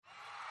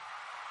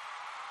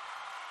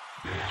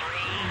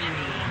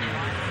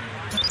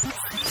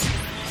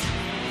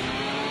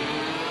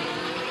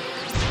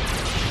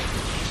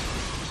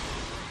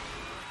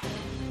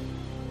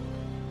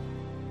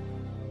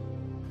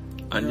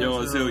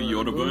안녕하세요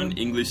여러분.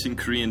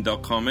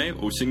 EnglishinKorean.com에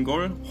오신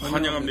걸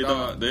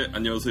환영합니다. 네,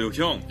 안녕하세요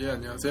형. 예,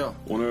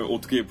 안녕하세요. 오늘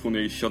어떻게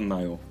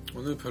보내셨나요?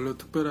 오늘 별로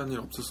특별한 일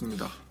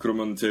없었습니다.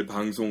 그러면 제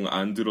방송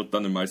안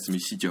들었다는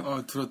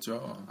말씀이시죠?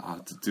 들었죠.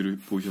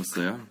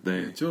 들어보셨어요?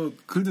 네. 네, 저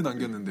글도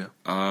남겼는데요.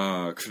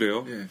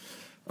 그래요? 예.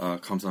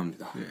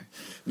 감사합니다. 예.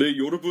 네,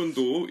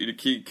 여러분도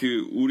이렇게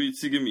우리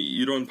지금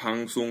이런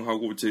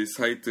방송하고 제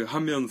사이트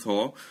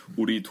하면서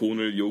우리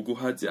돈을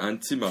요구하지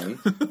않지만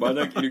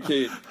만약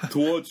이렇게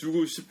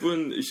도와주고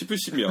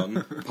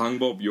싶으시면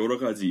방법 여러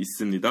가지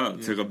있습니다.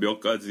 예. 제가 몇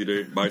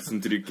가지를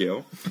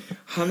말씀드릴게요.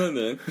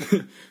 하나는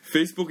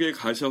페이스북에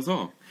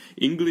가셔서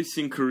English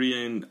in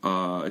Korean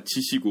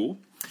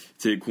치시고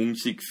제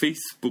공식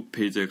페이스북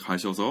페이지에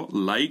가셔서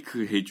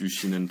라이크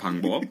해주시는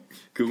방법,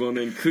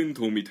 그거는 큰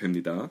도움이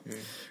됩니다. 예.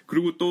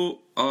 그리고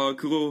또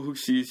그거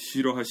혹시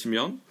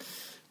싫어하시면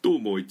또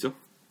뭐 있죠?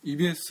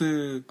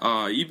 EBS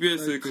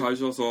EBS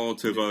가셔서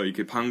제가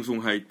이렇게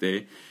방송할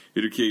때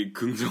이렇게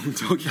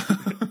긍정적인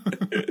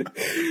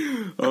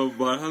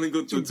말하는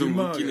것도 좀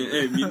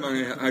웃기네.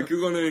 민망해.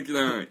 그거는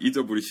그냥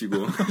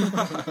잊어버리시고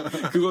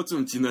그거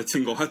좀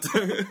지나친 것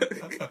같아요.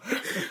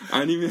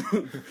 아니면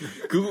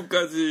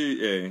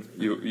그거까지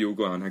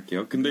요구 안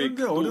할게요. 근데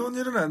어려운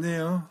일은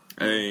아니에요.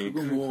 에이,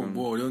 그거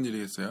뭐 어려운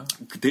일이겠어요?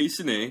 그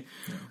대신에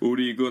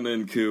우리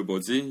이거는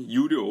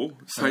유료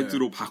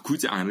사이트로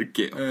바꾸지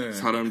않을게요. 네.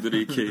 사람들이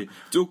이렇게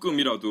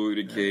조금이라도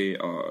이렇게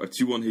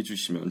지원해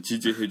주시면,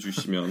 지지해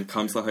주시면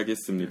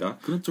감사하겠습니다.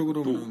 그런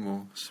쪽으로는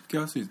뭐 쉽게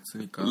할 수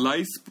있으니까.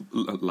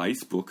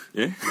 라이스북,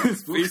 예?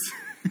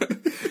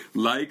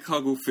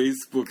 라이크하고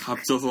페이스북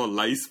합쳐서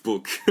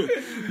라이스북.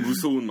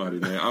 무서운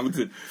말이네.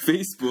 아무튼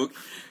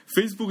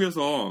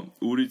페이스북에서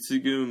우리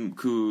지금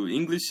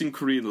English in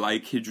Korean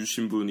like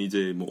해주신 분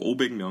이제 뭐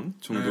 500명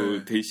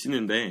정도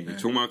되시는데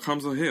정말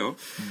감사해요.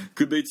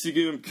 근데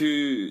지금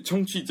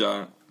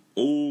청취자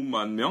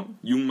 5만 명,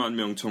 6만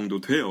명 정도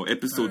돼요.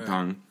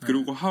 에피소드당.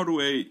 그리고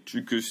하루에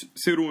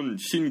새로운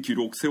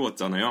신기록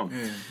세웠잖아요.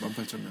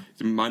 18,000명.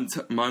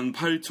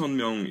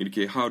 18,000명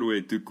이렇게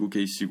하루에 듣고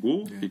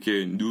계시고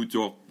이렇게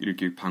누적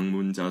이렇게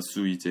방문자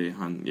수 이제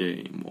한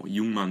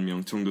 6만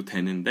명 정도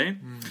되는데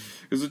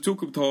그래서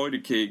조금 더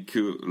이렇게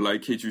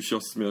라이크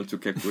해주셨으면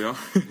좋겠고요.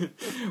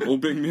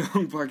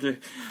 500명밖에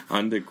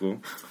안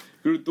됐고.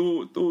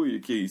 그리고 또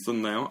이렇게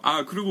있었나요?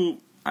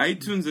 그리고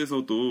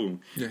아이튠즈에서도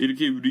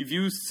이렇게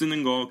리뷰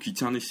쓰는 거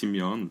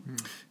귀찮으시면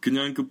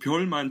그냥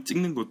별만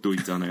찍는 것도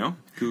있잖아요.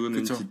 그거는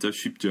그쵸. 진짜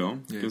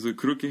쉽죠. 그래서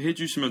그렇게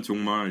해주시면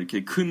정말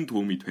이렇게 큰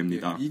도움이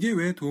됩니다. 이게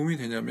왜 도움이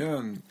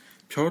되냐면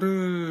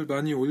별을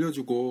많이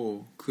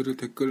올려주고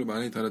댓글을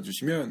많이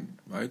달아주시면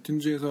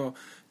아이튠즈에서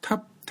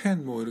탑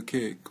 10 뭐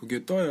이렇게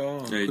그게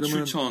떠요.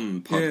 그러면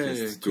추천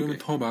팟캐스트. 그러면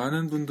더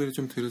많은 분들이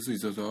좀 들을 수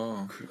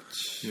있어서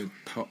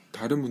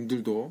다른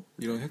분들도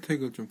이런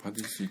혜택을 좀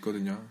받을 수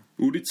있거든요.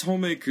 우리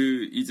처음에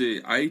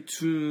이제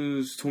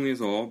아이튠즈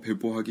통해서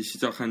배포하기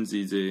시작한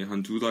지 이제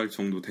한 2달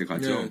정도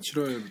돼가죠.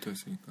 7월부터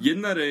했으니까.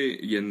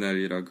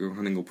 옛날이라고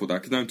하는 것보다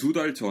그냥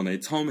 2달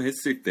전에 처음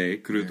했을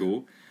때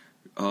그래도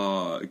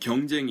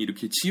경쟁이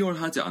이렇게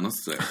치열하지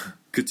않았어요.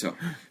 그쵸?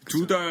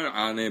 2달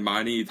안에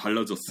많이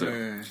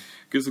달라졌어요.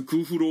 그래서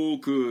그 후로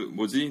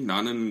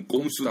나는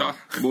꼼수다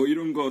뭐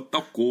이런 거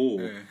떴고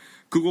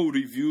그거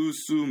리뷰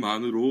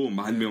수만으로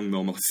 10,000명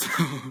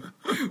넘었어요.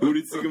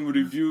 우리 지금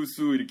리뷰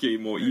수 이렇게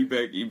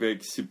 200,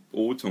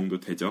 215 정도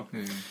되죠.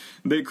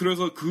 네,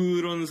 그래서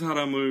그런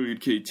사람을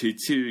이렇게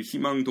제칠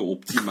희망도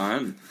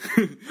없지만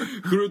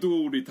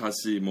그래도 우리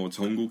다시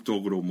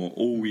전국적으로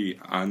 5위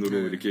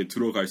안으로 이렇게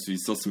들어갈 수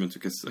있었으면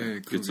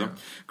좋겠어요. 그렇죠?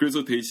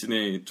 그래서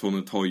대신에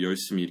저는 더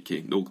열심히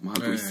이렇게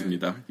녹음하고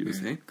있습니다.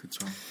 요새.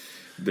 그렇죠.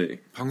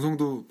 네.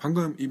 방송도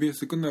방금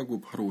EBS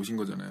끝나고 바로 오신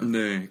거잖아요.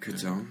 네,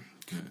 그렇죠.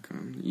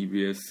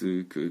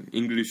 EBS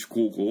English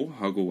고고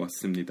하고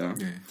왔습니다.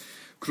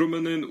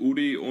 그러면은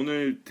우리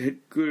오늘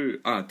댓글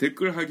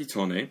하기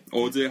전에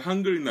어제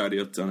한글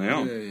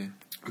날이었잖아요.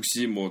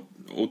 혹시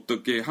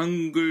어떻게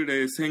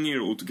한글의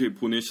생일 어떻게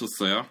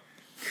보내셨어요?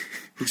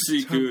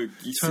 혹시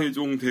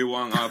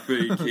세종대왕 앞에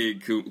이렇게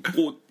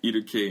꽃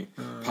이렇게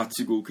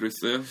바치고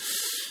그랬어요?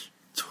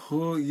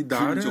 이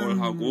날은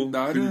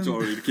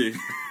근절 이렇게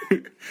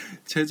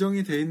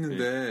제정이 돼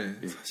있는데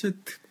사실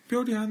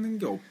특별히 하는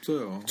게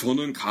없어요.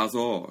 저는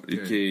가서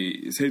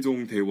이렇게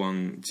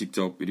세종대왕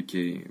직접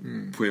이렇게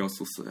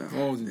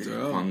보였었어요.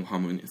 진짜요?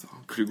 화문에서.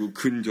 그리고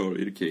근절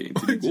이렇게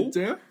드리고.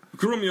 진짜요?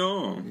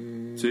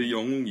 그러면 제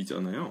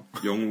영웅이잖아요.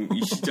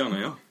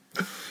 영웅이시잖아요.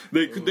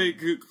 네, 근데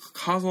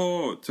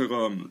가서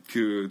제가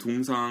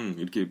동상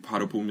이렇게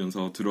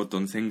바라보면서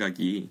들었던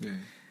생각이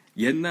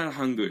옛날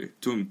한글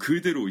좀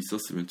그대로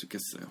있었으면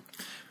좋겠어요.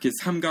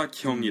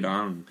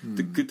 삼각형이랑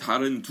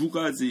다른 두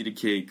가지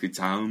이렇게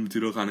자음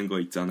들어가는 거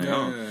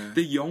있잖아요.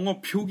 근데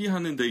영어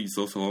표기하는 데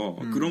있어서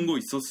그런 거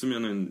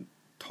있었으면은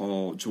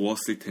더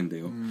좋았을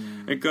텐데요.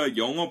 그러니까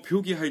영어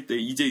표기할 때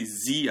이제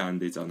Z 안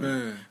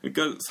되잖아요.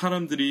 그러니까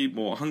사람들이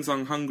뭐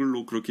항상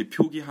한글로 그렇게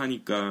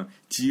표기하니까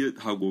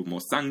지읒하고 뭐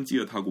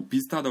쌍지읒하고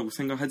비슷하다고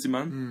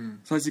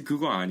생각하지만 사실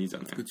그거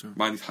아니잖아요. 그쵸.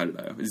 많이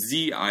달라요.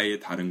 Z 아예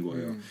다른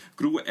거예요.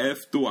 그리고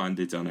F도 안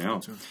되잖아요.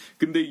 그쵸.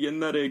 근데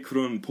옛날에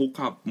그런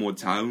복합 뭐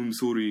자음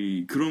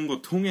소리 그런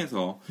거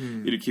통해서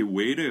이렇게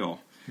외래어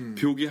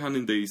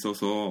표기하는 데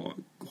있어서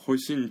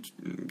훨씬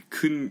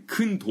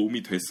큰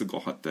도움이 됐을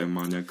것 같아요.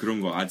 만약 그런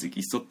거 아직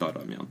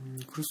있었다라면.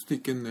 그럴 수도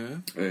있겠네.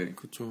 네.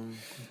 그렇죠.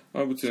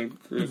 아무튼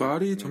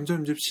말이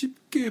점점 이제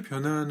쉽게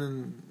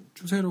변하는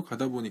추세로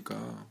가다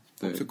보니까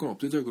네. 없앨 건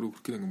없애자 그러고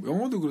그렇게 된 거예요.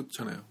 영어도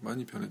그렇잖아요.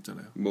 많이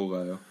변했잖아요.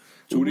 뭐가요?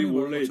 우리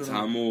원래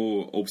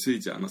자모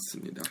없애지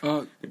않았습니다.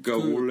 그러니까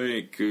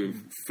원래 그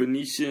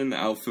Phoenician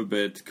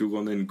alphabet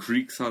그거는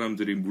그릭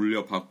사람들이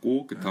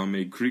물려받고 그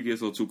다음에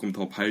그릭에서 조금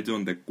더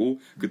발전됐고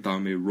그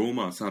다음에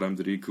로마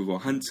사람들이 그거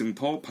한층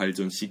더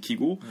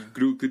발전시키고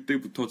그리고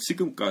그때부터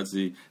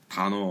지금까지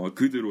단어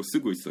그대로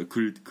쓰고 있어요.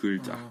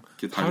 글자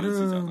이렇게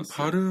달라지지 않았어요.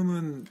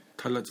 발음은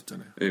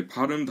달라졌잖아요. 네,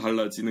 발음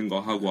달라지는 거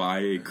하고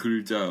아예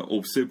글자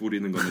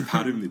없애버리는 거는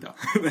다릅니다.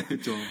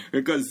 그렇죠.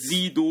 그러니까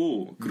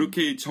Z도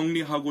그렇게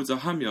정리하고자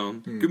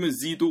하면 그러면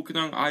Z도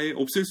그냥 아예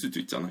없앨 수도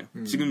있잖아요.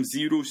 지금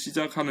Z로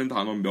시작하는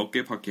단어 몇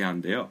개밖에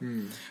안 돼요.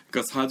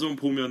 그러니까 사전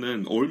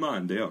보면은 얼마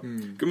안 돼요.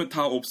 그러면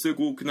다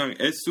없애고 그냥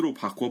S로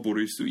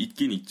바꿔버릴 수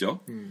있긴 있죠.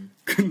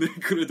 근데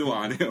그래도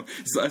안 해요.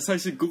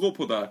 사실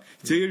그것보다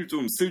제일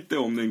좀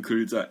쓸데없는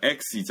글자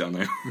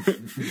X이잖아요.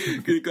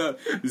 그러니까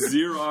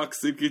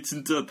Xerox 이렇게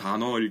진짜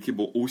단어 이렇게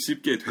뭐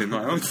 50개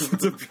되나요?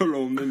 진짜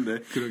별로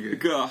없는데.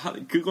 그러니까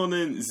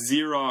그거는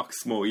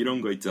Xerox 뭐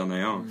이런 거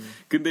있잖아요.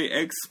 근데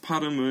X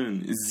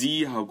발음은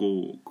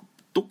Z하고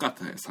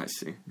똑같아요,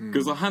 사실.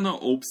 그래서 하나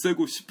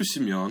없애고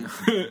싶으시면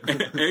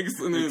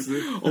X는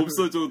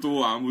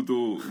없어져도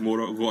아무도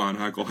뭐라고 안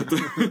할 것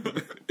같아요.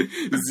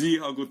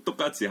 Z하고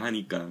똑같이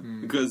하니까.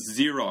 그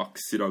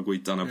Xerox이라고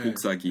있잖아,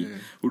 복사기.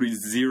 우리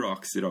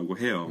Xerox이라고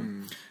해요.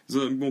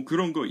 그래서 뭐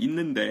그런 거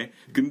있는데,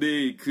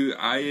 근데 그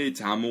아예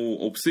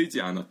자모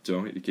없애지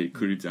않았죠, 이렇게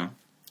글자.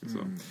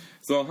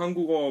 그래서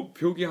한국어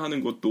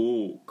표기하는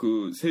것도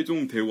그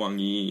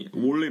세종대왕이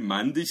원래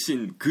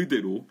만드신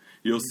그대로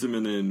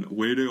였으면은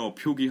외래어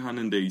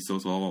표기하는 데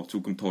있어서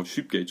조금 더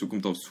쉽게,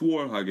 조금 더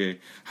수월하게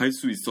할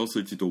수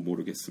있었을지도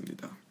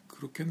모르겠습니다.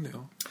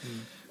 그렇겠네요.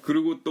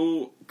 그리고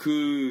또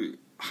그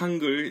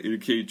한글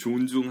이렇게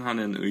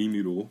존중하는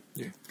의미로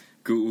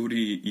그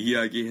우리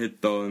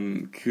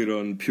이야기했던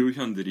그런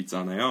표현들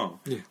있잖아요.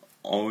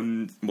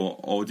 뭐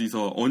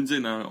어디서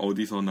언제나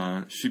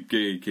어디서나 쉽게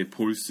이렇게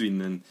볼 수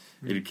있는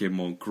이렇게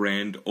뭐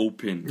grand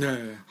open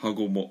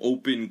하고 뭐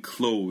open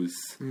close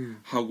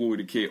하고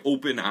이렇게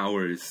open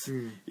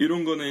hours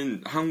이런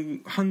거는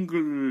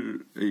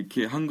한글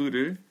이렇게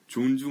한글을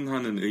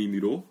존중하는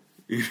의미로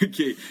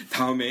이렇게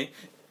다음에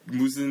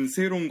무슨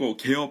새로운 거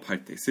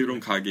개업할 때, 새로운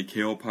가게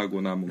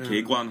개업하거나 뭐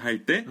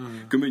개관할 때,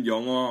 그러면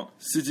영어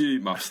쓰지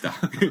맙시다.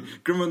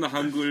 그러면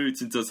한글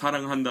진짜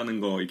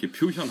사랑한다는 거 이렇게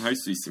표현할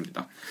수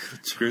있습니다.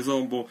 그렇죠. 그래서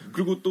뭐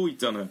그리고 또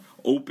있잖아요.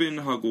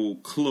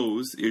 open하고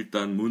close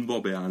일단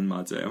문법에 안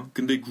맞아요.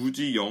 근데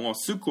굳이 영어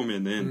쓸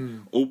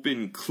거면은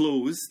open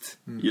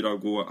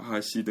closed이라고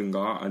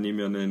하시든가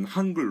아니면은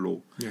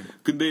한글로.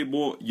 근데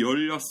뭐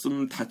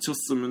열렸으면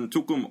닫혔으면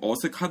조금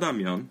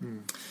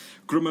어색하다면.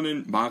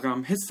 그러면은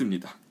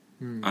마감했습니다.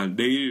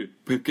 내일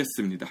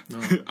뵙겠습니다.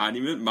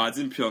 아니면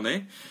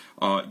맞은편에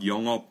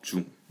영업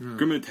중.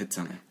 그러면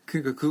됐잖아요.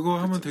 그러니까 그거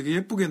하면 되게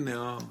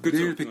예쁘겠네요. 그쵸?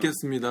 내일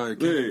뵙겠습니다.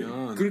 이렇게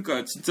하면.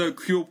 그러니까 진짜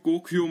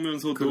귀엽고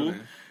귀여우면서도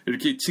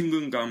이렇게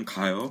친근감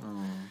가요.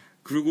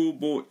 그리고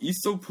뭐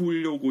있어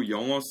보이려고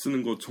영어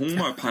쓰는 거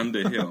정말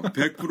반대해요.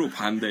 100%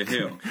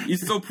 반대해요.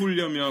 있어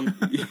보이려면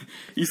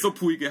있어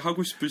보이게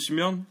하고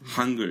싶으시면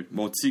한글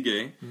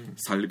멋지게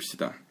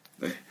살립시다.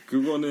 네,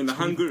 그거는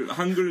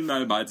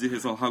한글날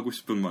맞이해서 하고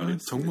싶은 말이에요.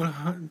 정말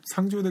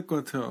상조될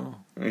것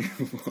같아요.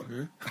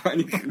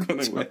 아니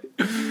그거는 왜?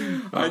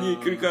 아니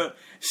그러니까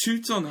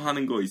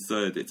실천하는 거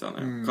있어야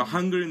되잖아요. 그러니까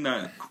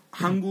한글날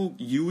한국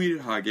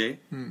유일하게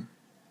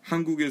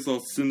한국에서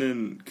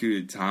쓰는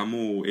그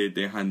자모에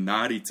대한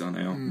날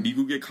있잖아요.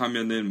 미국에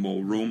가면은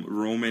뭐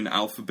로맨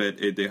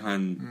알파벳에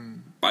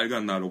대한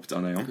빨간 날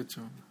없잖아요.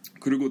 그렇죠.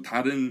 그리고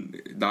다른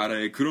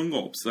나라에 그런 거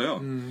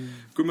없어요.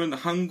 그러면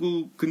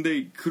한국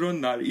근데 그런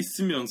날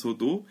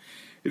있으면서도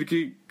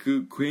이렇게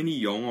그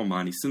괜히 영어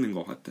많이 쓰는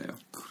것 같아요.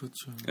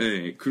 그렇죠.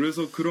 네,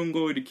 그래서 그런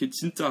거 이렇게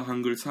진짜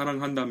한글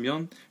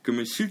사랑한다면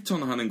그러면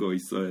실천하는 거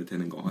있어야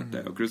되는 것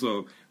같아요.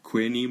 그래서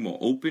괜히 뭐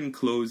open,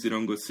 close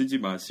이런 거 쓰지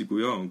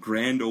마시고요.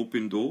 grand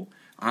open도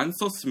안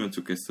썼으면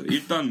좋겠어요.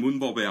 일단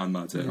문법에 안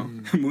맞아요.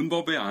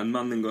 문법에 안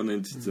맞는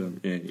거는 진짜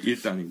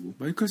일단이고.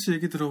 마이클 씨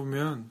얘기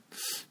들어보면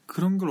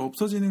그런 걸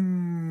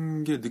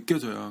없어지는 게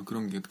느껴져요.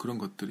 그런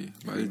것들이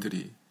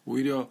말들이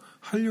오히려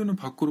한류는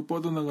밖으로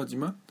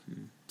뻗어나가지만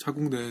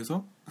자국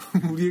내에서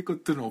우리의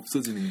것들은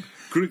없어지는 거예요.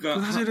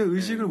 그러니까 사실은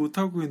의식을 못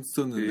하고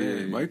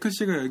있었는데 예. 마이클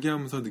씨가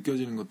얘기하면서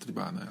느껴지는 것들이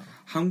많아요.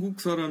 한국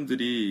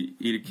사람들이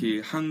이렇게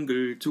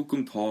한글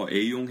조금 더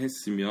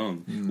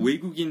애용했으면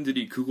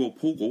외국인들이 그거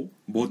보고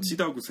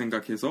멋지다고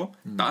생각해서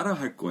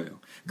따라할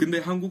거예요. 근데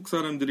한국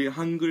사람들이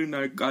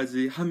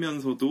한글날까지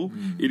하면서도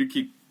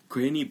이렇게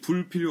괜히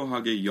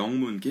불필요하게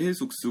영문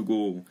계속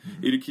쓰고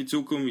이렇게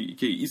조금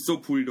이렇게 있어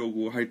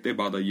보이려고 할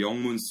때마다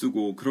영문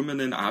쓰고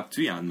그러면은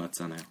앞뒤 안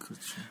맞잖아요.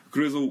 그렇죠.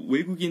 그래서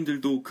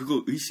외국인들도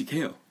그거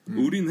의식해요.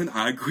 우리는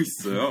알고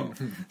있어요.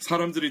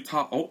 사람들이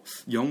다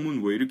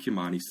영문 왜 이렇게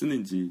많이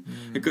쓰는지.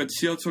 그러니까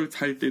지하철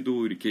탈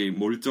때도 이렇게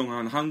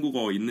멀쩡한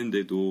한국어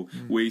있는데도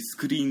왜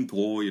스크린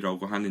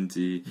도어이라고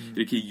하는지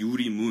이렇게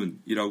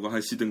유리문이라고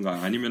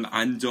하시든가 아니면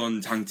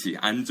안전장치,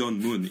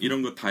 안전문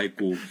이런 거 다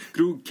있고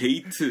그리고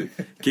게이트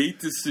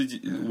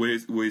쓰지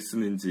왜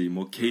쓰는지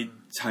뭐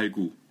게이트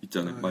찰구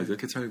있잖아요. 맞아요.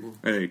 개찰구.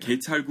 네,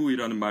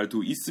 개찰구이라는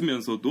말도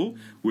있으면서도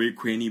왜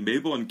괜히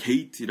매번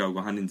게이트라고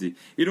하는지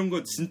이런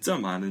거 진짜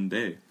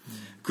많은데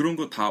그런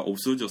거 다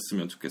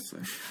없어졌으면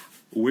좋겠어요.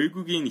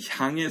 외국인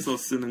향해서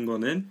쓰는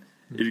거는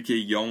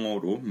이렇게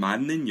영어로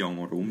맞는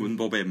영어로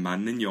문법에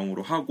맞는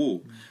영어로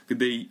하고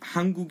근데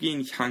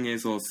한국인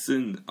향해서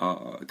쓴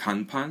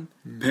간판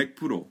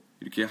 100%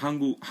 이렇게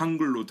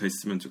한글로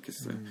됐으면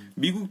좋겠어요.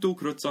 미국도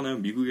그렇잖아요.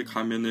 미국에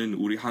가면은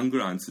우리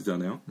한글 안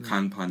쓰잖아요.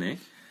 간판에.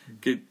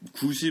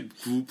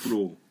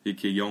 99%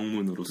 이렇게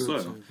영문으로 그렇죠,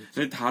 써요. 그렇죠.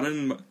 근데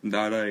다른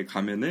나라에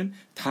가면은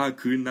다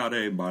그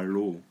나라의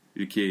말로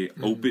이렇게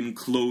open,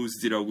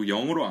 closed이라고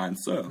영어로 안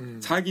써요.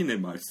 자기네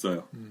말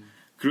써요.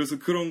 그래서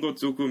그런 거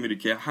조금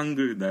이렇게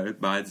한글날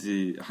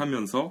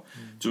맞이하면서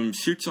좀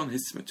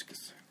실천했으면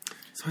좋겠어요.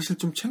 사실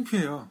좀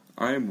창피해요.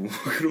 아니 뭐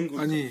그런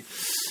거 아니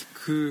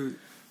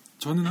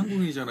저는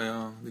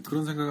한국인이잖아요. 근데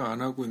그런 생각을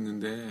안 하고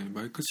있는데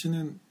마이클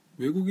씨는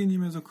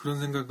외국인이면서 그런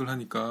생각을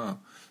하니까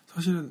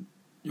사실은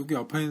여기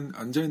앞에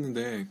앉아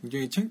있는데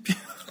굉장히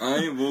창피해요.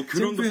 아니 뭐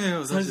그런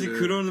창피해요, 거 사실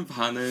그런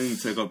반응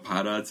제가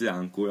바라지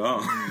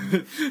않고요.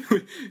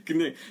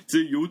 근데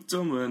제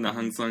요점은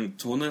항상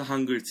저는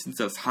한글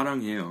진짜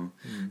사랑해요.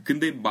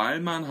 근데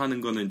말만 하는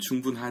거는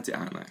충분하지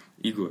않아요.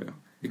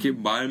 이거예요. 이렇게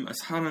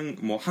사랑,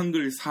 뭐,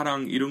 한글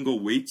사랑, 이런 거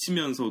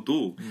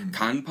외치면서도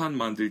간판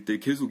만들 때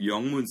계속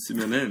영문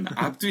쓰면은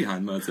앞뒤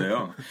안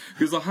맞아요.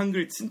 그래서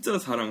한글 진짜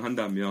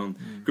사랑한다면,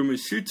 그러면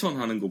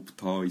실천하는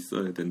것부터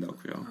있어야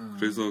된다고요.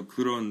 그래서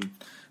그런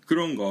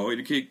거,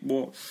 이렇게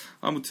뭐,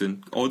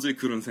 아무튼, 어제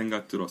그런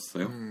생각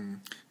들었어요.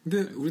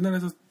 근데 우리나라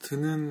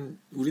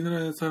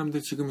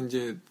사람들 지금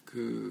이제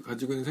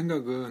가지고 있는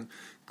생각은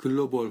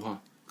글로벌화,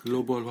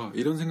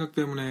 이런 생각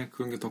때문에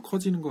그런 게 더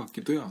커지는 것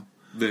같기도 해요.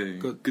 네.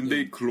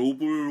 근데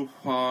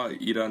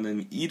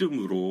글로벌화이라는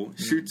이름으로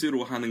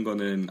실제로 하는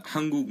거는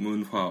한국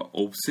문화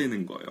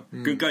없애는 거예요.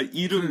 그러니까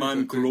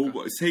이름만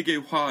글로벌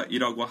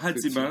세계화이라고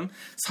하지만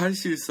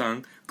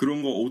사실상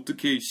그런 거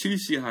어떻게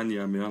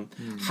실시하냐면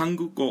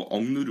한국 거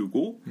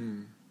억누르고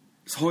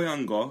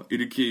서양 거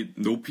이렇게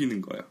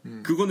높이는 거예요.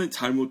 그거는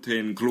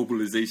잘못된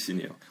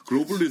글로벌리제이션이에요.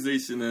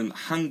 글로벌리제이션은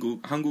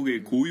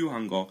한국의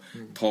고유한 거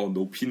더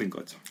높이는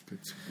거죠.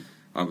 그렇죠.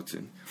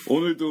 아무튼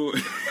오늘도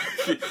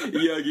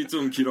이야기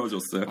좀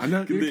길어졌어요.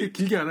 근데 이렇게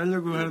길게 안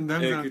하려고 하는데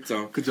항상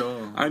네,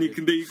 그죠. 아니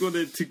근데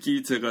이거는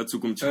특히 제가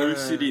조금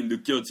절실히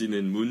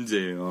느껴지는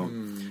문제예요.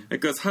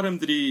 그러니까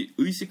사람들이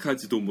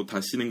의식하지도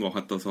못하시는 것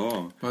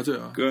같아서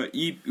맞아요. 그러니까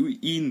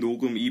이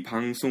녹음, 이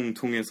방송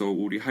통해서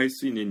우리 할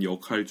수 있는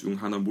역할 중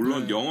하나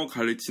물론 영어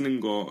가르치는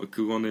거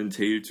그거는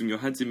제일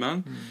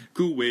중요하지만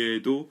그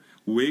외에도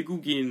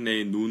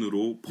외국인의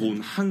눈으로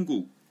본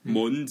한국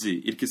뭔지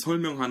이렇게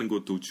설명하는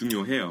것도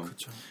중요해요.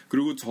 그쵸.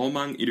 그리고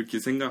저만 이렇게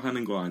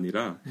생각하는 거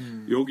아니라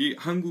여기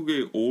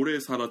한국에 오래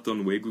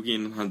살았던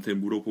외국인한테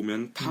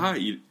물어보면 다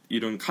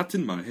이런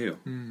같은 말 해요.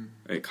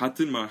 네,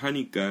 같은 말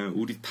하니까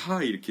우리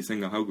다 이렇게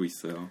생각하고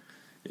있어요.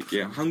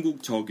 이렇게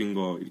한국적인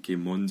거 이렇게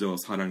먼저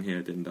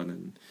사랑해야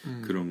된다는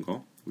그런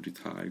거 우리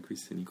다 알고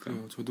있으니까.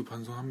 그래요. 저도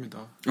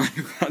반성합니다. 아니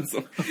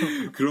반성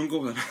그런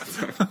거 말하지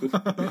않고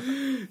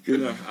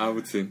그냥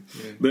아무튼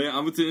네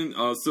아무튼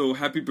so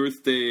happy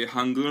birthday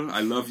한글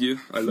I love you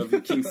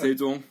King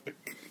Sejong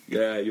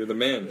yeah you're the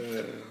man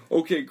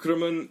오케이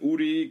그러면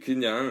우리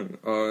그냥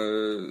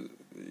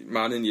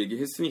많은 얘기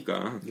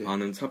했으니까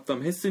많은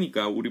잡담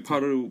했으니까 우리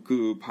바로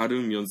그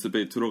발음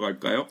연습에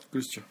들어갈까요?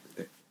 그렇죠.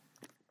 네.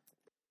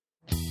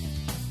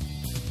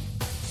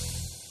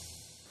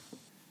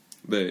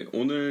 네,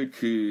 오늘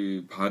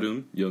그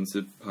발음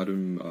연습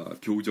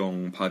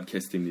교정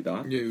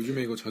팟캐스트입니다. 예,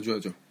 요즘에 이거 자주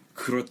하죠.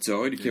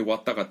 그렇죠. 이렇게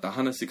왔다 갔다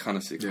하나씩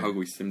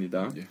하고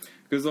있습니다.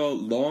 그래서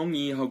long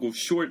e하고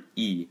short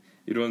e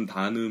이런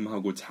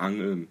단음하고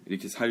장음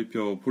이렇게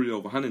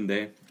살펴보려고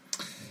하는데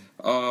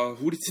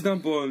우리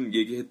지난번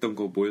얘기했던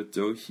거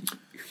뭐였죠?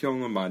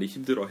 형은 많이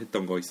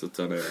힘들어했던 거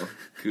있었잖아요.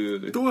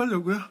 또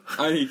하려고요?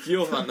 아니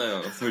기억 안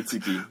나요,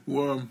 솔직히.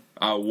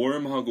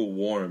 worm하고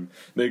warm.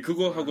 네,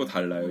 그거하고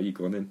달라요.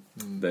 이거는.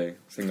 네,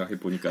 생각해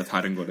보니까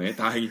다른 거네.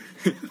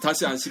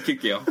 다시 안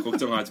시킬게요.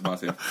 걱정하지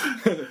마세요.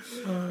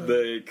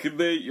 네,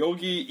 근데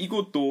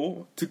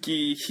이것도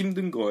듣기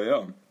힘든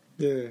거예요.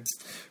 네.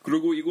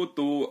 그리고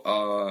이것도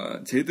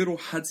제대로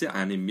하지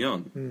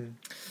않으면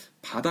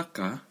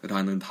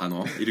바닷가라는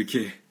단어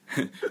이렇게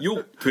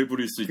욕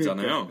되부릴 수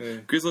있잖아요. 그러니까,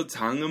 네. 그래서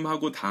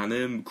장음하고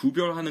단음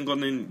구별하는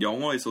거는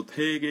영어에서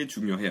되게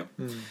중요해요.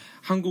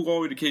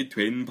 한국어 이렇게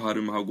된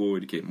발음하고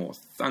이렇게 뭐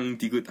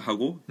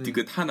쌍디귿하고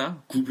디귿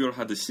하나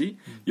구별하듯이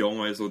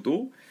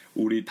영어에서도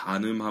우리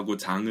단음하고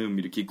장음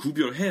이렇게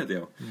구별해야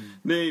돼요.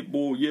 네,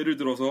 뭐 예를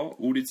들어서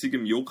우리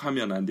지금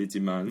욕하면 안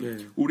되지만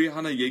네. 우리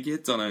하나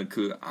얘기했잖아요.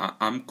 그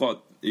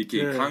암컷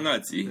이렇게 네.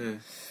 강아지. 네.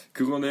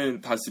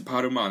 그거는 다시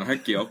발음 안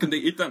할게요. 근데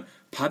일단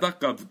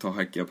바닷가부터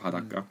할게요.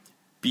 바닷가.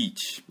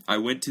 beach. I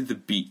went to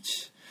the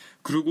beach.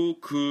 그리고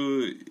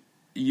그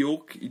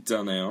욕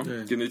있잖아요.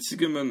 네. 근데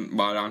지금은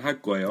말 안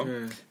할 거예요.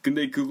 네.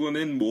 근데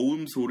그거는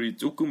모음 소리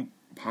조금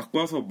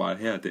바꿔서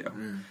말해야 돼요.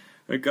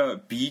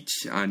 그러니까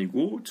beach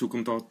아니고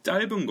조금 더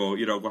짧은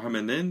거이라고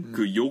하면은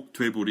그 욕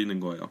돼버리는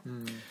거예요.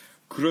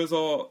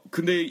 그래서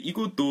근데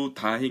이것도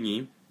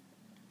다행히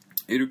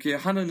이렇게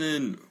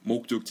하나는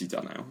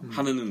목적지잖아요.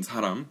 하나는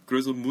사람.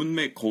 그래서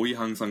문맥 거의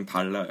항상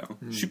달라요.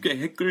 쉽게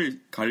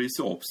헷갈릴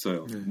수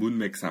없어요.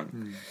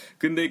 문맥상.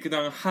 근데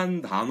그냥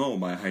한 단어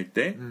말할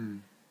때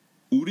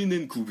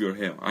우리는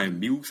구별해요. 아니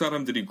미국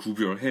사람들이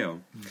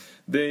구별해요.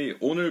 네,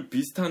 오늘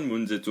비슷한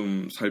문제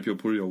좀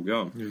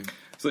살펴보려고요.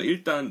 그래서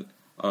일단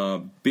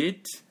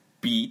bit,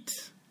 beat,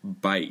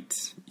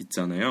 bite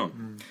있잖아요.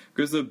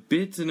 그래서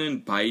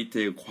bit는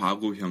bite의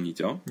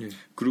과거형이죠.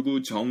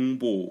 그리고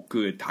정보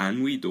그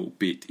단위도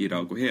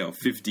bit이라고 해요.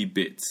 50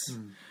 bits.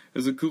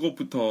 그래서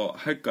그것부터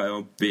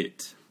할까요?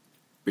 bit,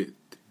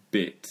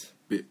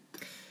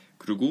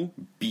 그리고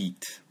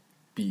beat.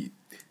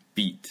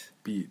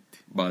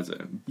 맞아요.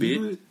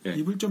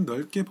 입을 좀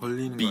넓게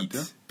벌리는 것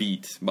같아요.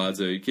 beat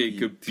맞아요. 이렇게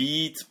그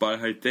beat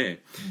말할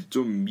때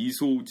좀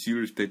미소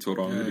지을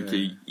때처럼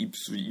이렇게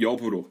입술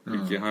옆으로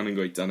이렇게 하는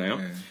거 있잖아요.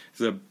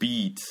 그래서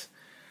beat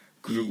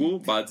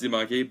그리고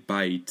마지막에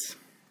bite.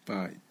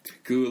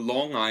 그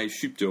long I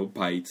쉽죠.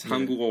 bite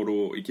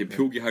한국어로 이렇게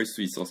표기할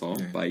수 있어서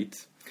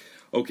bite.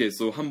 오케이,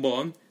 so 한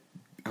번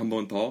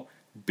더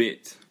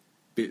beat,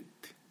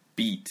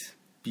 bite.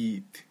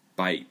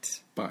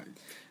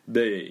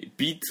 네,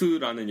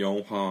 비트라는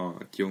영화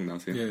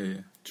기억나세요?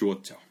 예.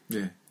 주었죠.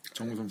 네,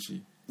 정우성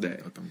씨. 네,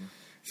 어떤 거?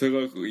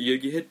 제가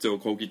얘기했죠.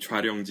 거기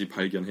촬영지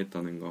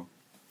발견했다는 거.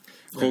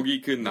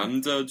 거기 그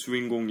남자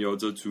주인공,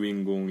 여자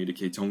주인공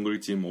이렇게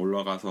정글짐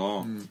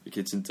올라가서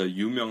이렇게 진짜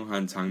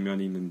유명한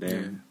장면이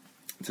있는데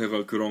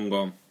제가 그런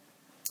거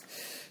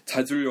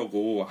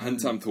찾으려고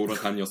한참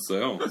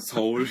돌아다녔어요.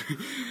 서울.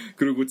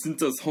 그리고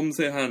진짜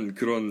섬세한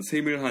그런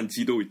세밀한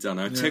지도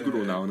있잖아요.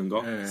 책으로 나오는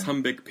거.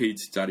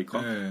 300페이지짜리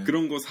거.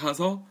 그런 거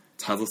사서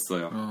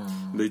찾았어요.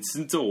 근데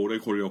진짜 오래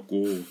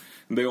걸렸고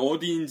근데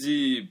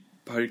어디인지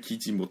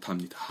밝히지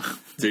못합니다.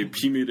 제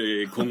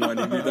비밀의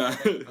공간입니다.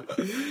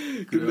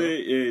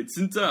 근데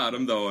진짜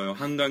아름다워요.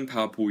 한강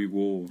다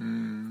보이고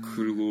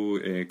그리고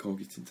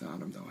거기 진짜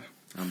아름다워요.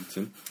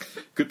 아무튼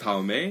그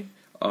다음에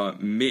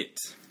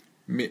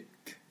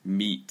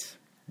meat,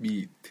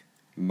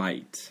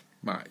 might.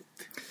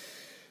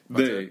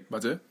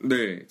 맞아요?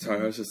 네,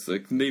 잘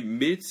하셨어요. 근데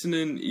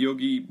mitt는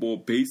여기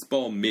뭐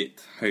베이스볼 mitt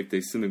할 때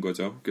쓰는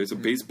거죠. 그래서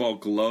베이스볼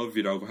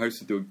glove이라고 할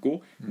수도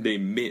있고, 네,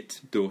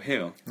 mitt도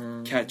해요.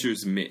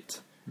 catcher's mitt,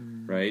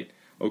 right?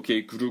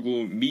 오케이, 그리고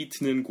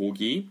meat는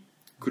고기,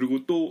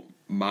 그리고 또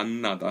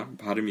만나다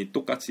발음이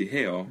똑같이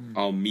해요.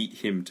 I'll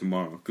meet him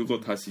tomorrow. 그거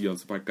다시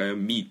연습할까요?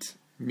 meat.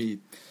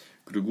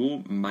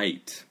 그리고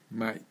might.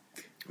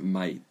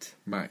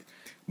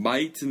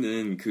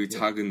 might는 그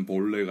작은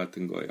벌레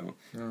같은 거예요.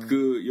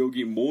 그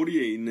여기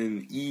머리에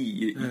있는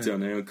이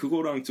있잖아요.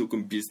 그거랑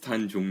조금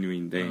비슷한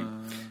종류인데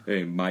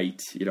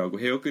might이라고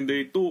해요.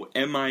 근데 또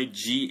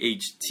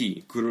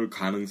might 그럴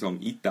가능성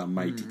있다.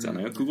 might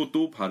있잖아요.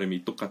 그것도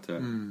발음이 똑같아요.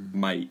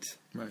 might.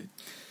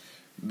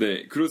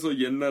 네, 그래서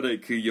옛날에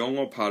그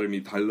영어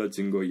발음이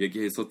달라진 거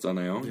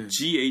얘기했었잖아요.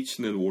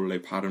 GH는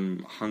원래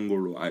발음한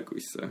걸로 알고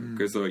있어요.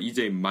 그래서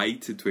이제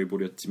might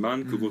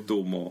돼버렸지만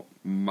그것도 뭐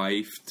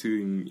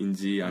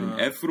might인지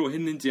아니면 F로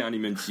했는지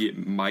아니면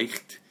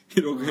might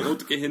이렇게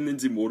어떻게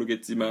했는지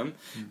모르겠지만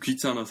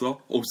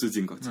귀찮아서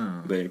없어진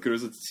거죠. 네,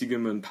 그래서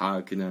지금은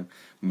다 그냥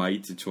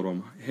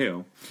might처럼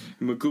해요.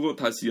 그러면 그거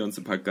다시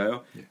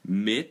연습할까요?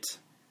 meet.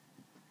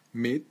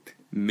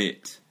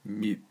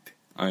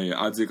 아니,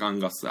 아직 안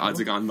갔어요.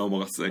 아직 안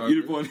넘어갔어요.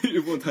 일본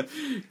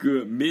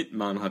그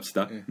meet만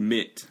합시다.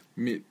 meet,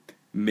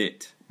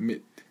 might.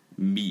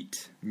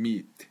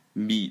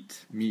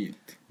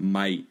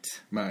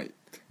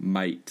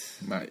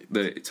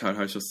 네, 잘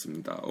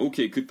하셨습니다.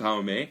 오케이, 그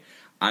다음에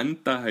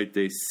앉다 할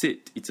때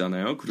sit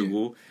있잖아요.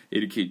 그리고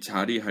이렇게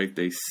자리 할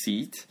때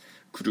seat.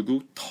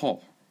 그리고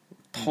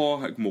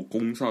뭐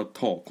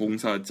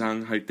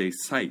공사장 할 때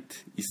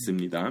site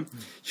있습니다.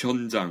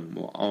 현장,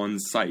 뭐 on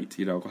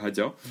site이라고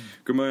하죠.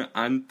 그러면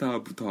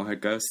앉다부터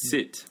할까요?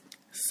 sit,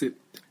 sit,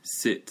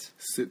 sit,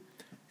 sit,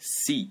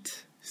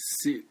 seat,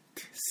 sit,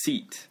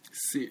 seat,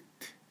 sit,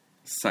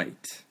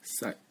 site,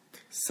 site,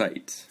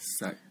 site.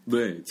 site.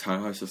 네,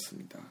 잘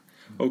하셨습니다.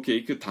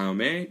 오케이, 그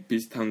다음에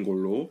비슷한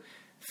걸로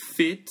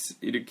fit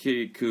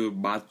이렇게 그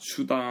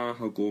맞추다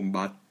하고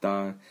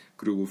맞다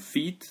그리고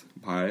feet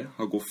발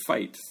하고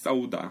fight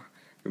싸우다.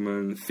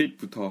 그러면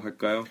fit부터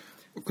할까요?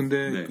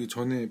 근데 네. 그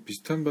전에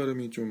비슷한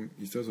발음이 좀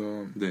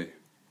있어서 네.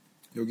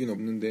 여긴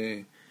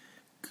없는데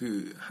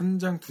그 한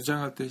장 두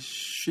장 할 때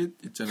shit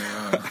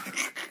있잖아요.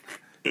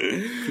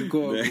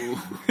 그거하고 네.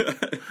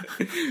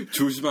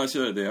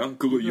 조심하셔야 돼요.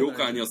 그거 욕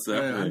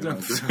아니었어요? 네, 한 장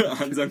두 장.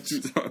 한 장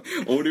두 장.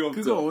 어렵죠.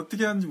 그거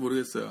어떻게 하는지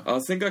모르겠어요.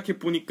 생각해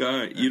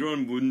보니까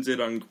이런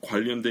문제랑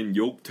관련된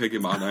욕 되게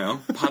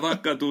많아요.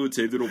 바닷가도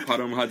제대로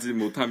발음하지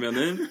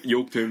못하면은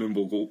욕 되는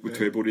거고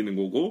돼버리는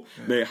거고.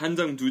 네, 한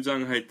장 두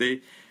장 할 때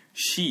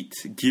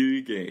sheet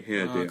길게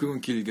해야 돼요. 그건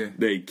길게.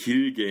 네,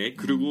 길게.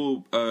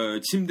 그리고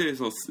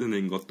침대에서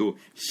쓰는 것도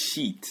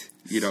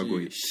sheet이라고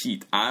해요.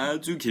 sheet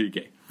아주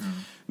길게.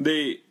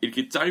 근데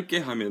이렇게 짧게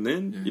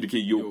하면은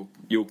이렇게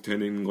욕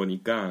되는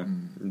거니까.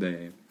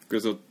 네.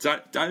 그래서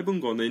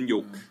짧은 거는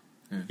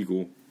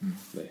욕이고.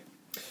 네.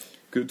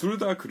 그 둘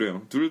다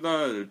그래요. 둘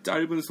다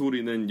짧은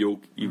소리는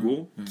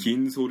욕이고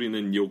긴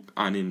소리는 욕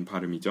아닌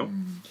발음이죠.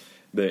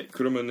 네.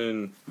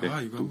 그러면은 네.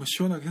 이거 한번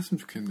시원하게 했으면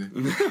좋겠는데.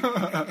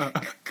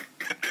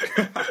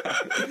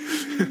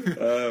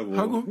 뭐.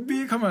 하고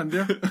삑 하면 안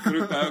돼요?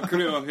 그럴까요?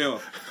 그래요. 해요.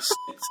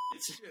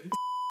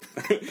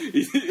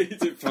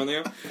 이제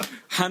변해요.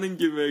 하는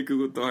김에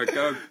그것도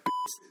할까?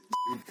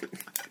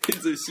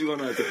 이제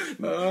시원하죠.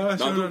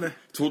 시원하네.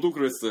 저도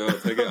그랬어요.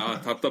 되게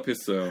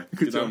답답했어요.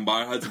 그냥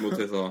말하지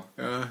못해서.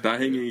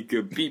 다행히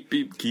그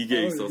삐삐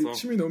기계에 있어서.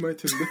 침이 너무 많이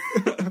튀는데.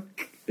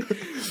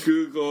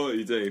 그거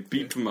이제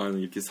비프만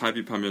이렇게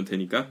삽입하면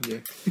되니까.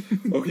 예.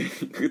 오케이.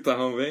 그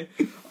다음에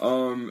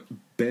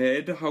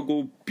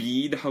bed하고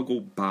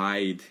bead하고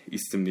bide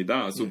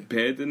있습니다. 그래서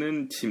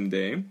bed는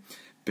침대,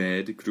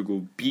 bed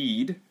그리고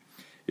bead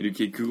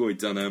이렇게 그거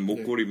있잖아요.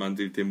 목걸이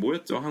만들 때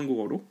뭐였죠?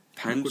 한국어로?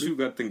 단추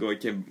같은 거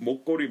이렇게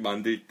목걸이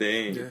만들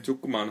때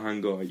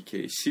조그만한 거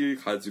이렇게 실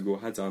가지고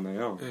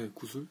하잖아요. 네,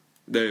 구슬?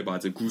 네,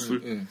 맞아요.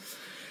 구슬.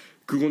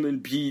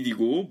 그거는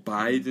bead이고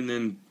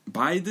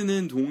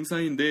bide는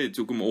동사인데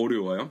조금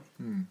어려워요.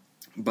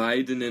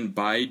 bide는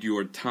bide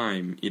your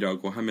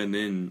time이라고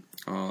하면은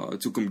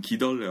조금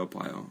기다려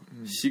봐요.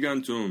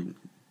 시간 좀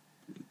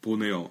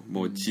보내요.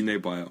 뭐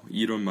지내봐요.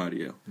 이런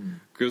말이에요.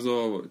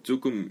 그래서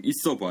조금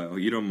있어봐요.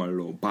 이런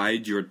말로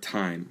bide your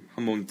time.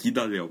 한번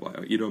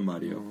기다려봐요. 이런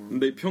말이에요.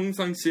 근데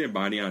평상시에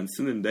많이 안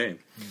쓰는데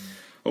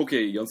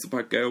오케이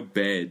연습할까요?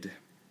 bed,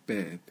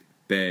 bed,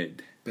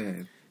 bed,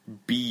 bed,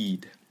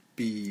 bead,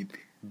 bead,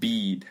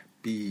 bead,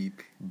 bead,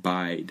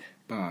 bide,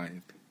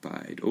 bide,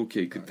 bide.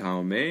 오케이 그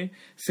다음에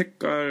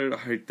색깔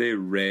할 때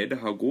red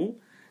하고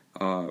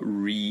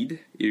read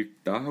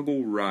읽다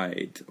하고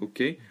ride.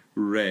 오케이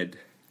red,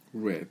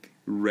 red,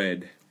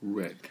 red,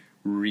 red,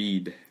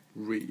 read,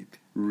 read,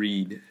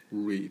 read,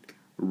 read,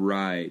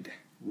 ride.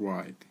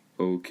 ride.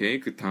 오케이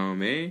그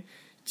다음에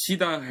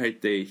치다 할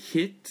때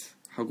hit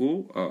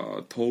하고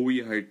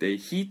더위 할 때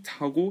heat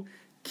하고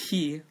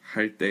key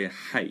할 때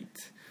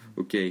height.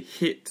 오케이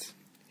hit,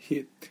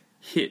 hit,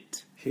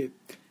 hit,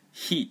 hit,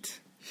 heat,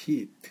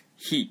 heat,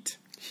 heat.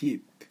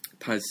 heat,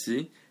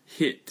 다시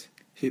hit,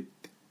 hit,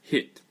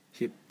 hit,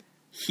 hit,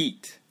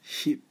 heat,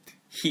 heat,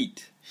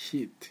 heat.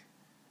 heat,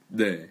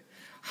 네,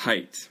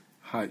 height.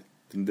 height.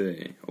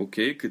 네,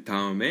 오케이. 그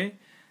다음에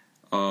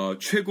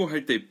최고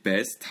할 때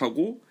best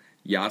하고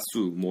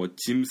야수, 뭐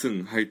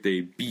짐승 할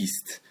때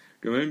beast.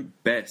 그러면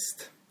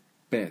best,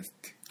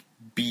 best,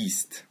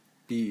 beast.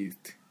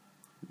 beast,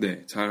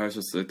 네, 잘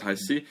하셨어요.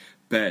 다시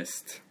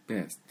best,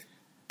 best,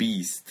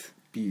 beast.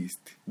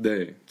 beast.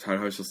 네, 잘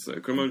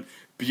하셨어요. 그러면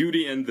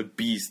Beauty and the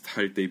Beast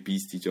할 때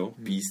beast이죠.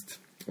 beast.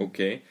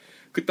 오케이.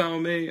 그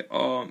다음에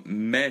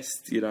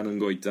messed이라는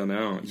거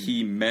있잖아요.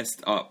 He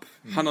messed up.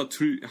 하나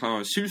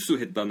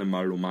실수했다는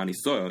말로 많이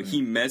써요.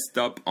 He messed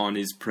up on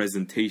his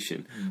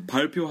presentation.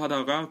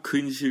 발표하다가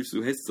큰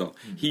실수했어.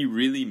 He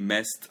really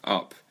messed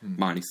up.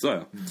 많이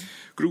써요.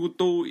 그리고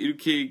또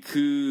이렇게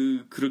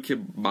그렇게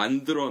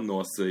만들어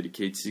놓았어요.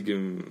 이렇게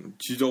지금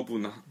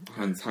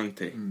지저분한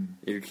상태.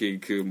 이렇게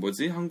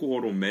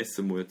한국어로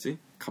mess 뭐였지?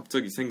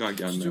 갑자기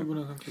생각이 안 나요.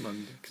 지저분한 상태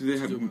맞는데.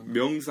 근데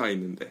명사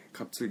있는데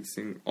갑자기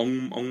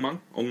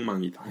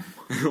엉망이다.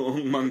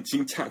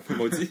 엉망진창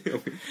뭐지?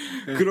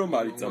 그런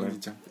말 있잖아요.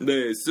 엉망진창.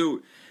 네,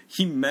 so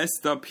he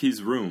messed up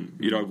his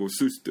room이라고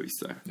쓸 수도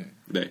있어요.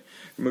 네.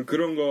 그러면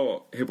그런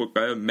거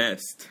해볼까요?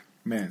 messed.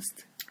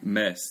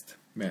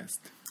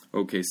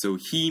 Okay, so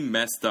he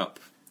messed up.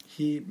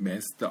 He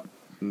messed up.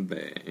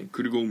 네.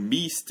 그리고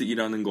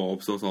mist이라는 거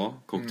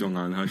없어서 걱정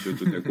안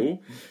하셔도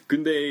되고.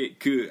 근데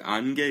그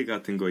안개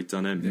같은 거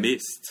있잖아요.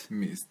 mist.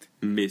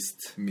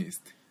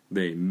 mist.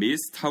 네,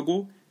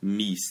 mist하고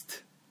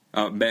mist.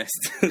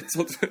 mist.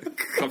 저도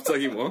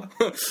갑자기 뭐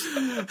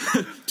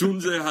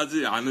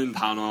존재하지 않은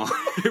단어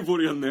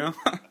해버렸네요.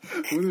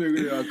 오늘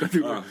왜 그래요? 아까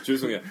그거.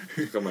 죄송해요.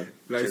 잠깐만.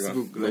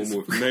 라이스북.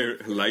 너무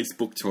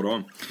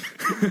라이스북처럼.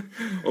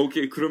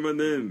 오케이,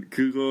 그러면은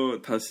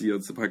그거 다시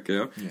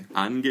연습할게요. 예.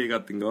 안개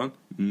같은 건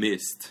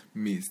mist.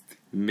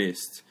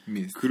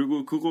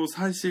 그리고 그거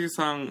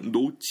사실상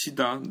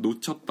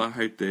놓쳤다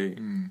할 때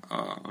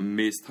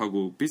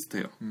mist하고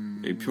비슷해요.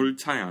 별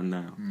차이 안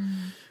나요.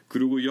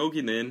 그리고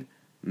여기는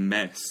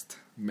messed.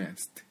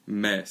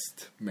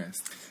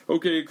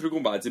 오케이,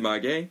 그리고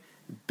마지막에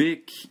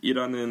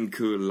BIC이라는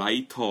그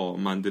라이터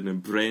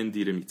만드는 브랜드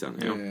이름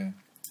있잖아요. 네.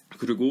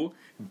 그리고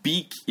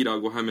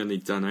beak이라고 하면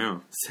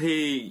있잖아요.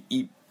 새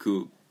잎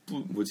그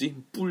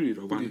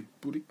뿔이라고 하는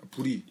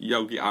불이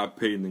여기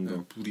앞에 있는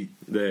거. 불이.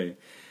 네.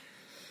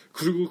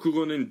 그리고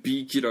그거는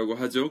beak이라고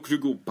하죠.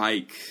 그리고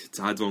bike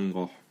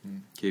자전거.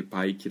 이게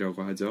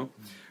bike이라고 하죠.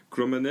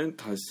 그러면은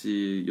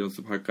다시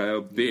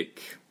연습할까요? beak,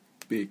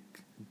 beak,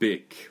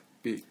 beak,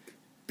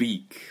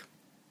 bike.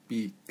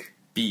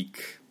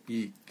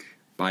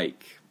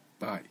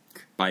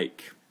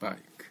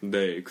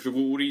 네.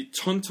 그리고 우리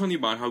천천히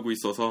말하고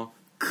있어서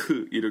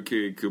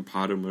이렇게 그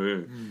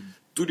발음을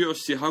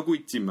뚜렷이 하고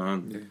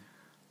있지만 네.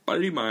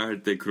 빨리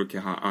말할 때 그렇게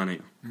안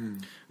해요.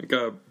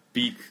 그러니까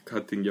beak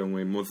같은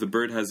경우에 뭐 the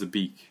bird has a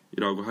beak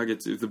이라고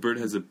하겠지. the bird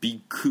has a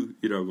beak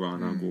이라고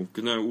안 하고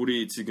그냥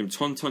우리 지금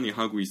천천히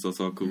하고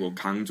있어서 그거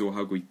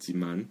강조하고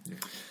있지만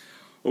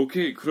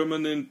오케이,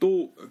 그러면은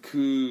또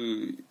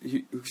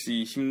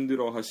혹시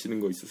힘들어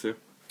하시는 거 있으세요?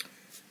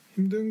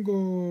 힘든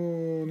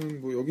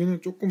거는 뭐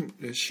여기는 조금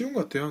쉬운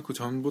것 같아요. 그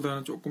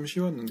전보다는 조금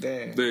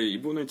쉬웠는데. 네,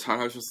 이번에 잘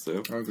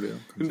하셨어요. 아, 그래요?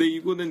 근데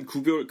이거는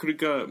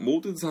그러니까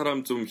모든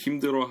사람 좀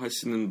힘들어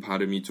하시는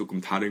발음이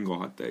조금 다른 것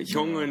같아요.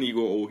 형은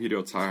이거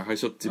오히려 잘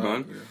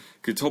하셨지만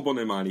그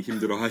저번에 많이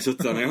힘들어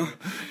하셨잖아요.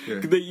 네.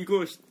 근데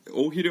이거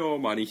오히려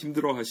많이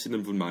힘들어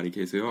하시는 분 많이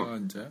계세요. 아,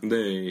 진짜요?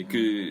 네,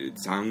 그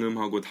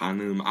장음하고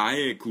단음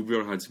아예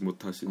구별하지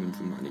못하시는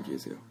분 많이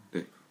계세요.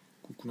 네.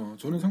 그렇구나.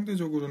 저는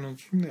상대적으로는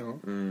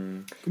쉽네요.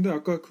 근데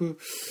아까 그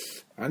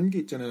안개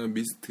있잖아요.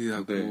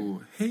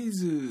 미스트하고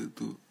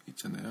헤이즈도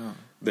있잖아요.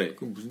 네.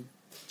 그 무슨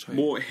차이?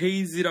 뭐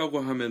헤이즈라고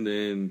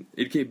하면은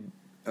이렇게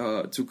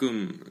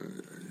조금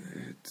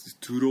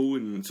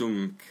들어온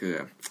좀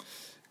그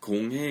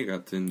공해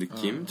같은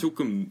느낌,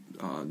 조금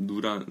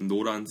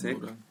노란색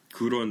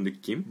그런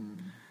느낌.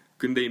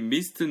 근데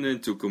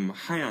미스트는 조금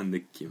하얀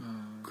느낌.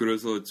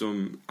 그래서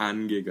좀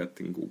안개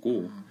같은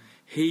거고.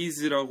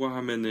 헤이즈라고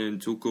하면은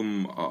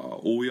조금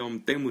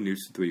오염 때문일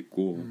수도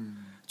있고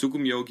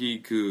조금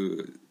여기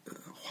그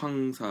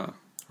황사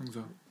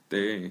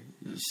때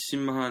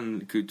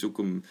심한 그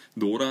조금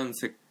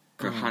노란색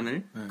그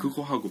하늘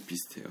그거하고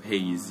비슷해요.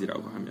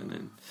 헤이즈라고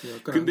하면은.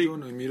 약간 근데 안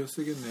좋은 의미로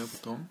쓰겠네요,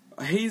 보통.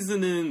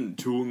 헤이즈는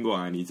좋은 거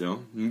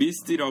아니죠.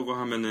 미스트라고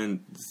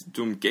하면은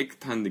좀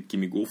깨끗한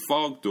느낌이고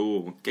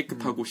fog도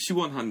깨끗하고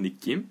시원한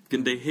느낌.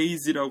 근데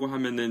헤이즈라고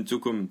하면은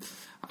조금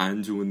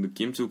안 좋은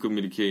느낌, 조금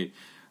이렇게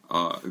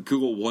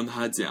그거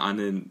원하지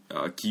않은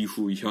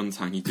기후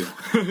현상이죠.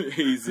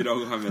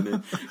 헤이즈라고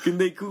하면은.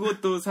 근데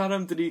그것도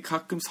사람들이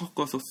가끔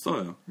섞어서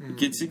써요.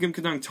 이게 지금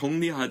그냥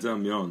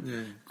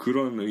정리하자면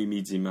그런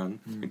의미지만,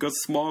 그러니까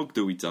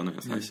smog도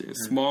있잖아요, 사실.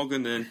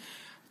 smog는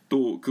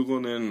또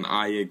그거는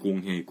아예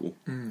공해고,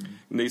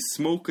 근데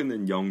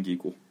smoke는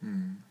연기고.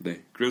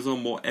 네. 그래서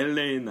뭐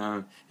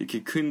LA나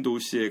이렇게 큰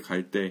도시에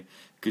갈 때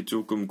그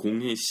조금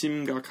공해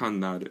심각한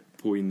날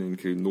보이는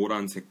그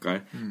노란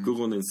색깔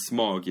그거는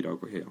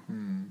smog이라고 해요.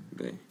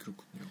 네,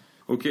 그렇군요.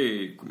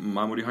 오케이,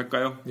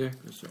 마무리할까요? 예,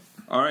 그렇죠.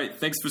 Alright,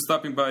 thanks for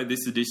stopping by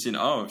this edition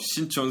of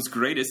Shincheon's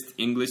greatest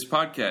English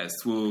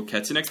podcast. We'll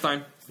catch you next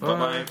time. Bye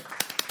bye.